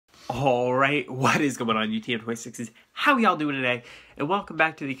Alright, what is going on, UTM26s? How y'all doing today? And welcome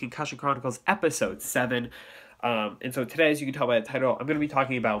back to the Concussion Chronicles episode 7. And so today, as you can tell by the title, I'm going to be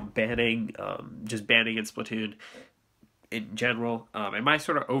talking about banning, just banning in Splatoon in general. And my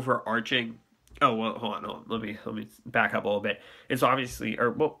sort of overarching... Oh, well, hold on. Let me back up a little bit. And so obviously,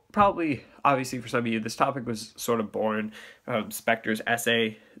 probably for some of you, this topic was sort of born from Spectre's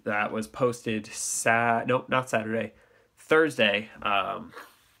essay that was posted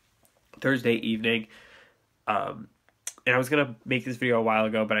Thursday evening, and I was going to make this video a while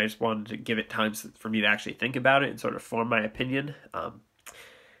ago, but I just wanted to give it time for me to actually think about it and sort of form my opinion.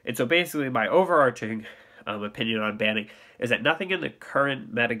 And so basically my overarching opinion on banning is that nothing in the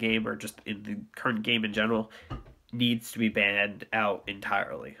current metagame or just in the current game in general needs to be banned out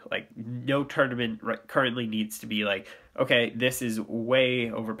entirely. Like, no tournament currently needs to be like, okay, this is way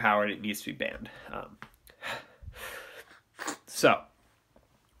overpowered, it needs to be banned. So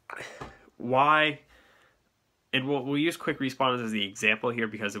why? And we'll use quick respawn as the example here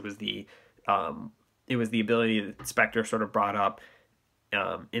because it was the ability that Spectre sort of brought up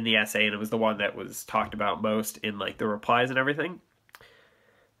in the essay, and it was the one that was talked about most in like the replies and everything.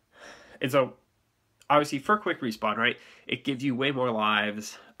 And so obviously for quick respawn, right, it gives you way more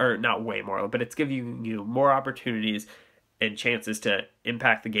lives, or not way more, but it's giving you more opportunities and chances to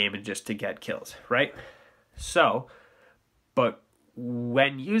impact the game and just to get kills, right? So, but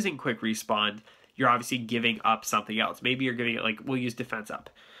when using quick respawn, you're obviously giving up something else. Maybe you're giving it, like, we'll use defense up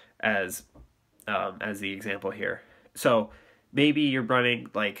as the example here. So maybe you're running,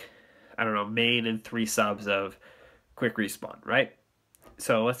 like, I don't know, main and 3 subs of quick respawn, right?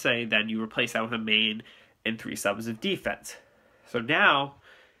 So let's say then you replace that with a main and 3 subs of defense. So now,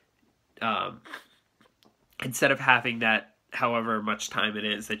 instead of having that however much time it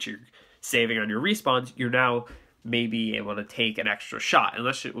is that you're saving on your respawns, you're now maybe able to take an extra shot. And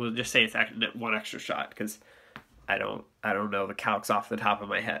we'll just say it's one extra shot, because I don't know the calcs off the top of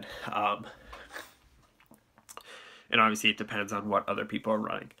my head. And obviously it depends on what other people are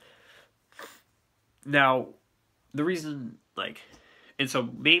running. Now, the reason, like, and so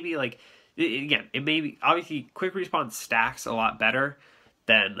maybe, like, again, it may be, obviously quick respawn stacks a lot better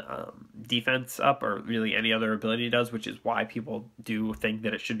than defense up or really any other ability does, which is why people do think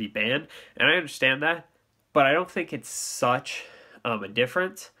that it should be banned. And I understand that, but I don't think it's such a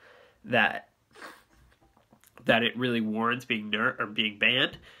difference that it really warrants being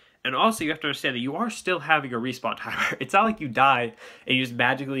banned. And also, you have to understand that you are still having a respawn timer. It's not like you die and you just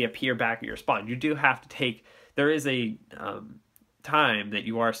magically appear back at your spawn. You do have to take... There is a time that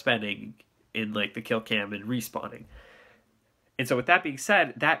you are spending in, like, the kill cam and respawning. And so with that being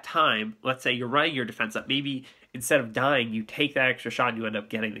said, that time, let's say you're running your defense up. Maybe instead of dying, you take that extra shot and you end up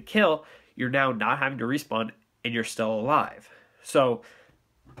getting the kill. You're now not having to respawn and you're still alive. So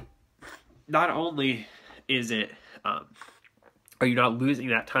not only is it... are you not losing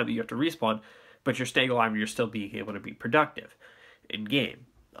that time that you have to respawn, but you're staying alive and you're still being able to be productive in game.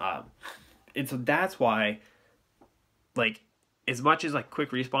 And so that's why, like, as much as, like,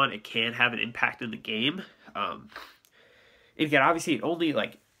 quick respawn, it can have an impact in the game. And again, obviously it only,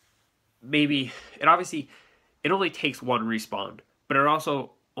 like, it only takes 1 respawn, but it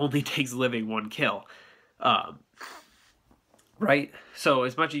also only takes living 1 kill. Right? So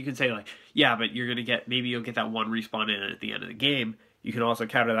as much as you can say, like, yeah, but maybe you'll get that 1 respawn in at the end of the game, you can also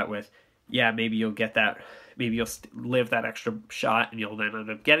counter that with, yeah, maybe you'll live that extra shot and you'll then end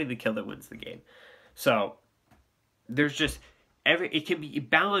up getting the kill that wins the game. So there's just, it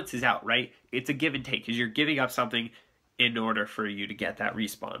balances out, right? It's a give and take, because you're giving up something in order for you to get that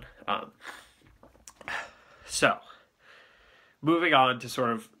respawn. So moving on to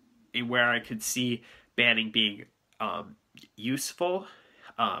sort of where I could see banning being useful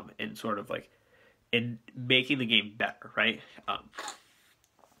and sort of like in making the game better, right?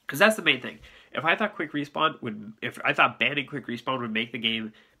 Because that's the main thing. If I thought banning quick respawn would make the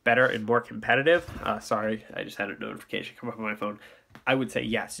game better and more competitive, sorry, I just had a notification come up on my phone, I would say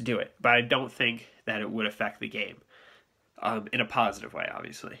yes, do it. But I don't think that it would affect the game in a positive way,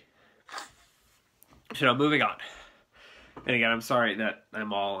 obviously. So now moving on. And again, I'm sorry that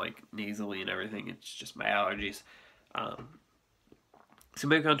I'm all, like, nasally and everything. It's just my allergies. So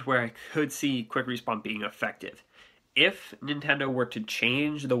moving on to where I could see quick respawn being effective. If Nintendo were to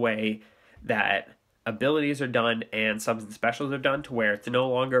change the way that abilities are done and subs and specials are done to where it's no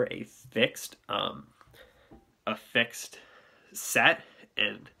longer a fixed set,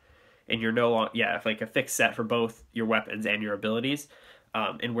 and you're no longer, like a fixed set for both your weapons and your abilities,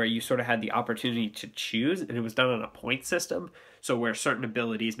 and where you sort of had the opportunity to choose, and it was done on a point system, so where certain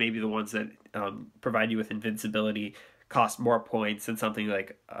abilities, maybe the ones that provide you with invincibility, cost more points than something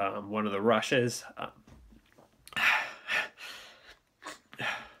like one of the rushes.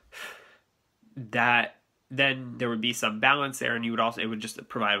 That then there would be some balance there, and it would just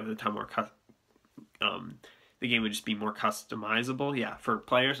provide with a ton more the game would just be more customizable, yeah, for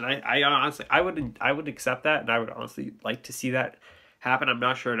players. And I honestly, I would accept that, and I would honestly like to see that happen. I'm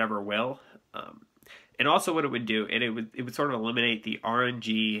not sure it ever will. And also, what it would do, and it would sort of eliminate the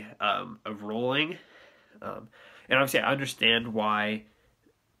RNG of rolling. And obviously, I understand why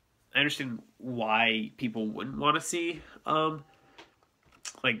people wouldn't want to see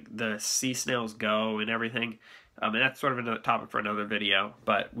like the sea snails go and everything. And that's sort of another topic for another video,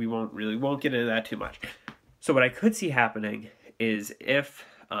 but we won't get into that too much. So what I could see happening is if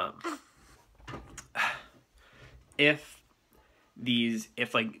Nintendo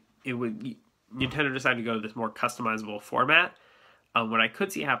decided to go to this more customizable format, what I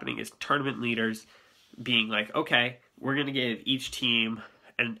could see happening is tournament leaders being like, okay, we're going to give each team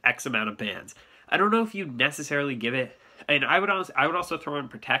an X amount of bans. I don't know if you necessarily give it, and I would also throw in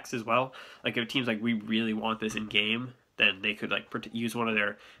protects as well. Like if teams like, we really want this in game, then they could like use one of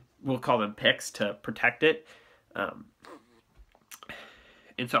their, we'll call them picks, to protect it. And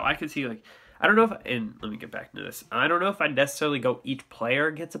so I could see like, I don't know if, and let me get back into this. I don't know if I'd necessarily go each player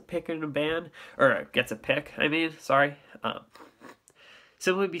gets a pick in a ban, or gets a pick, I mean, sorry.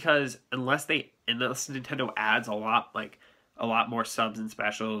 Simply because unless Nintendo adds a lot more subs and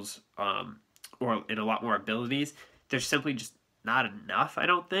specials, or in a lot more abilities, there's simply just not enough, I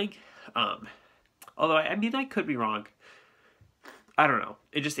don't think. Although, I mean, I could be wrong. I don't know.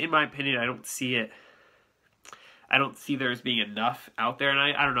 It just, in my opinion, I don't see it. I don't see there as being enough out there, and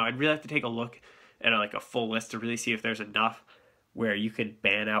I don't know. I'd really have to take a look at like a full list to really see if there's enough where you could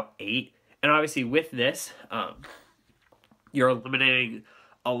ban out 8. And obviously with this, you're eliminating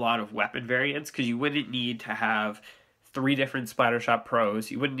a lot of weapon variants, because you wouldn't need to have 3 different Splattershot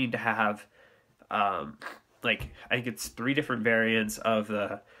Pros. You wouldn't need to have like, I think it's 3 different variants of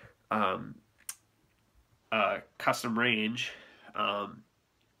the custom range,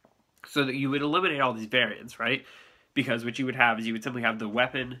 so that you would eliminate all these variants, right? Because what you would have is you would simply have the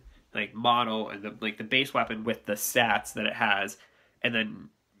weapon like model and the base weapon with the stats that it has, and then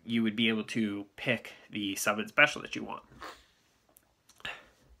you would be able to pick the summon special that you want.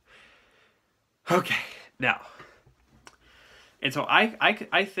 Okay, now, and so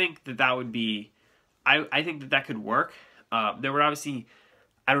I think that would be, I think that could work. There would obviously,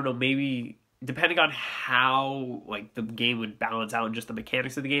 I don't know, maybe depending on how like the game would balance out and just the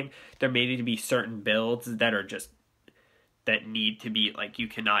mechanics of the game, there may need to be certain builds that are just, that need to be like, you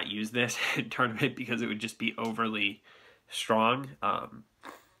cannot use this in tournament because it would just be overly strong.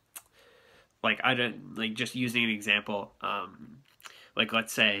 Like I don't, like, just using an example, like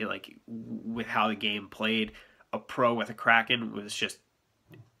let's say like with how the game played, a pro with a Kraken was just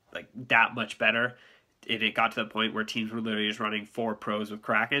like that much better. It got to the point where teams were literally just running 4 pros with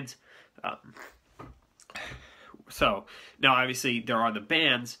Krakens. So now obviously there are the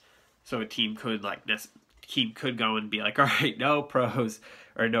bans, so a team could go and be like, all right, no pros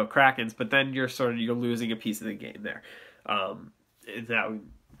or no Krakens, but then you're losing a piece of the game there.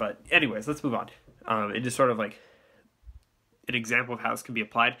 But anyways, let's move on. And just sort of like an example of how this can be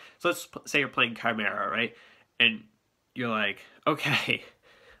applied. So let's say you're playing Chimera, right? And you're like, okay,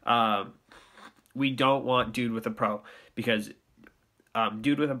 we don't want Dude with a Pro, because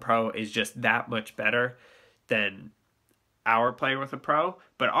Dude with a Pro is just that much better than our player with a Pro,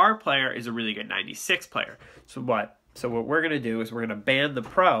 but our player is a really good 96 player. So what we're gonna do is we're gonna ban the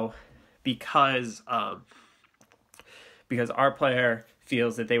Pro because our player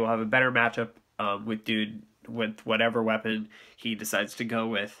feels that they will have a better matchup with Dude with whatever weapon he decides to go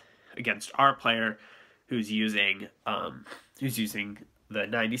with against our player who's using the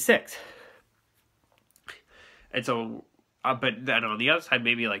 96. And so, but then on the other side,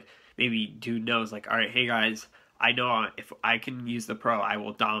 maybe Dude knows, like, all right, hey guys, I know if I can use the Pro, I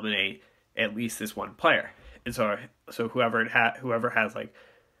will dominate at least this one player. And so whoever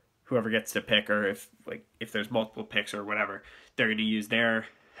gets to pick, or if there's multiple picks or whatever, they're going to use their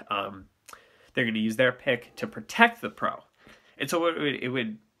pick to protect the Pro. And so it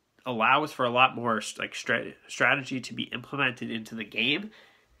would allow us for a lot more like strategy to be implemented into the game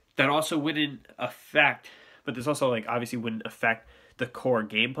that also wouldn't affect. But this also, like, obviously wouldn't affect the core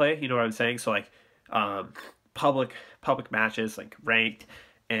gameplay. You know what I'm saying? So, like, public matches, like ranked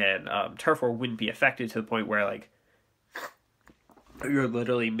and turf war, wouldn't be affected to the point where, like, you're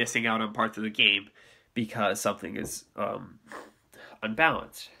literally missing out on parts of the game because something is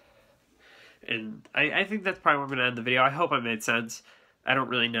unbalanced. And I think that's probably where I'm going to end the video. I hope I made sense. I don't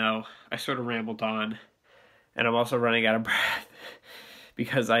really know. I sort of rambled on. and I'm also running out of breath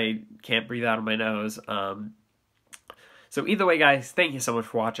because I can't breathe out of my nose. So either way, guys, thank you so much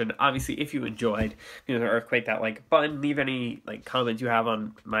for watching. Obviously, if you enjoyed, you know, earthquake that like button. Leave any like comments you have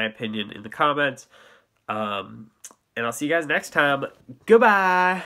on my opinion in the comments. And I'll see you guys next time. Goodbye.